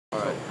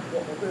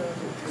what we'll do is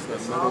we'll take So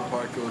this the middle off.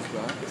 part goes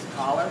back. This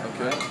collar.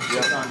 Okay. Right? Yeah.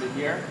 It's onto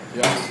here.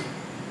 Yeah.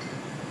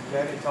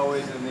 Then it's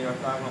always in the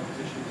orthogonal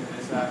position to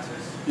this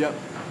axis. Yep.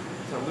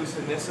 So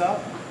loosen this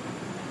up.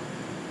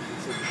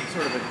 So it's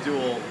sort of a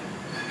dual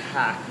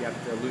hack. You have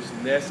to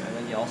loosen this, and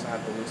then you also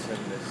have to loosen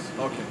this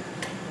Okay.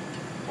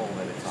 hole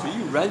at the top. So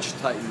you wrench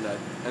tighten that,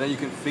 and then you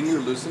can finger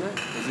loosen it?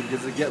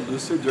 Does it get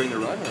looser during the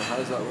run, or how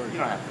does that work? You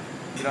don't have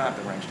to. You don't have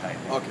to wrench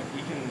tighten it. Okay.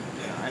 You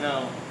can. I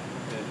know.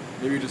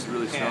 Maybe you're just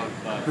really strong.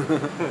 Because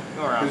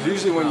Because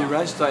usually when you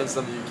wrench tighten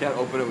something, you can't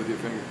open it with your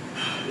finger.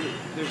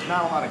 There's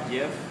not a lot of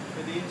give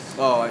for these.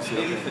 Oh, I see.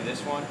 Maybe Okay. for this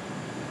one,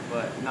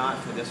 but not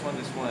for this one.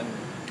 This one,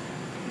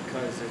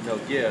 because there's no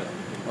give,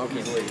 you can Okay.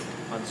 easily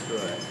unscrew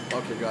it.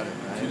 Okay, got it.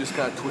 Right. So you just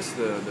kind of twist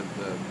the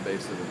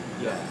base of it.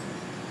 Yeah.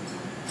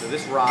 So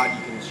this rod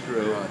you can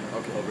screw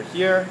Okay. over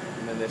here,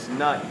 and then this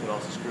nut you can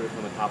also screw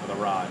from the top of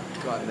the rod.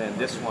 Got it. And then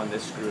this one,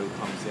 this screw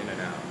comes in and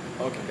out.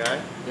 Okay.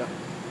 Okay? Yeah.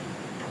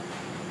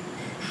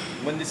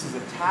 When this is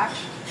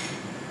attached,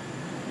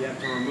 you have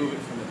to remove it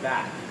from the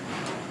back.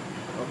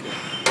 Okay.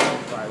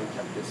 That's why we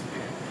kept this pin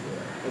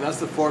here. And that's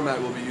the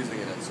format we'll be using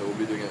it in, so we'll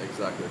be doing it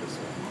exactly this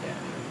way. Yeah.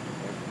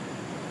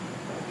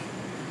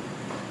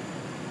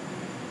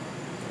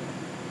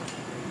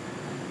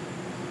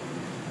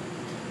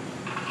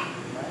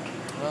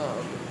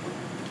 Oh,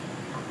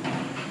 okay.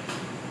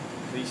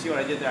 So you see what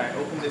I did there? I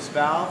opened this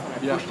valve and I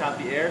Yeah. pushed out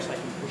the air so I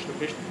can push the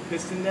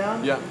piston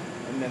down. Yeah.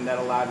 And then that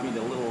allowed me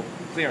the little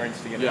clearance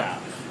to get it Yeah.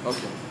 out.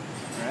 Okay.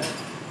 Alright?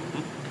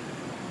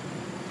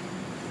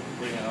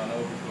 Bring it on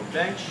over to a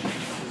bench. This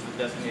is the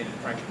designated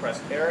French press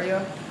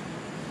area.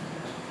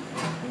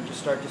 And just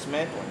start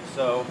dismantling.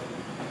 So,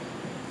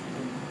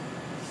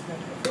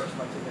 dismantle first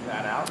by taking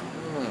that out.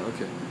 Oh,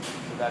 okay.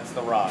 So that's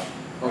the rod.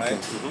 Okay.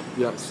 Right?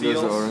 Yeah, so there's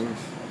Seals. the O-rings.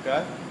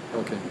 Okay?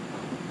 Okay.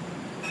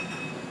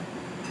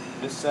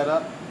 This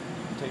setup,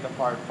 you can take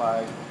apart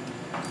by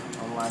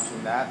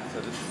unlatching that. So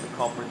this is the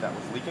culprit that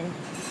was leaking.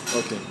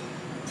 Okay.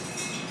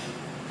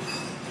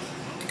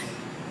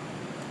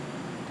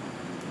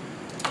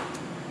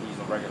 Use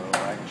a regular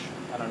wrench.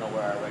 I don't know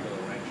where our regular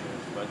wrench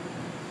is, but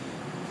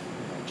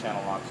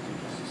channel locks do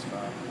this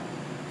stuff.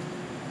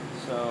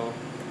 So,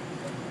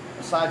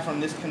 aside from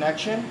this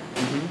connection,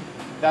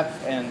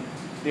 and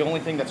the only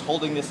thing that's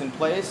holding this in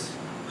place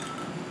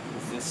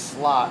is this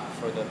slot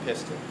for the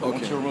piston. But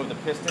once Okay. you remove the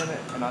piston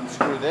and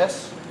unscrew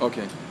this,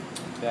 Okay.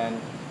 then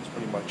it's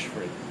pretty much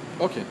free.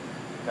 Okay.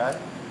 Okay?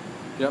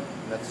 Yep.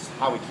 And that's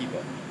how we keep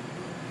it.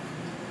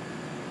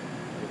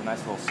 We have a nice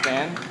little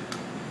stand.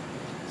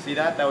 See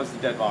that? That was the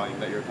dead volume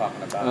that you were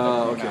talking about. that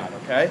came okay. out,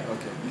 okay?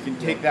 Okay. You can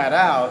take that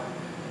out.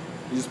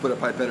 You just put a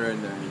pipette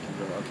in there and you can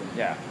go. Okay.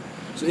 Yeah.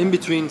 So in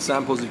between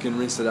samples, you can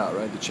rinse it out,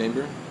 right? The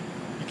chamber.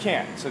 You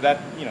can. So that,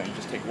 you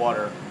just take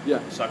water, Yeah.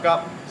 suck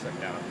up, suck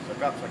down,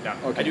 suck up, suck down.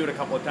 Okay. I do it a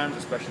couple of times,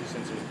 especially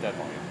since there's a dead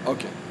volume.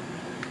 Okay.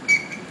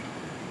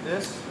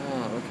 This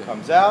Okay.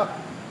 comes out,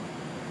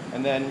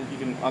 and then you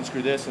can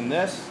unscrew this, and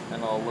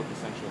it'll look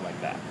essentially like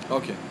that.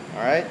 Okay.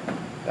 All right?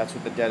 That's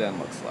what the dead end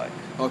looks like.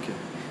 Okay.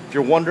 If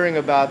you're wondering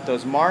about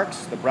those marks,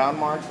 the brown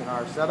marks in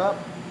our setup,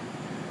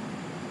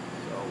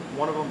 so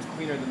one of them's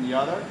cleaner than the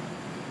other.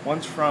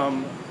 One's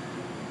from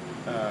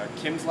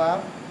Kim's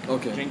lab,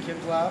 Okay. Jane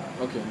Kim's lab.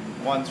 Okay.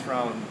 One's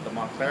from the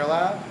Montclair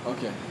lab.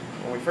 Okay.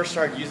 When we first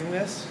started using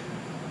this,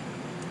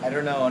 I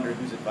don't know under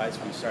whose advice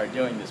we started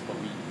doing this, but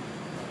we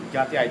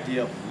got the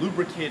idea of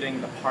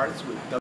lubricating the parts with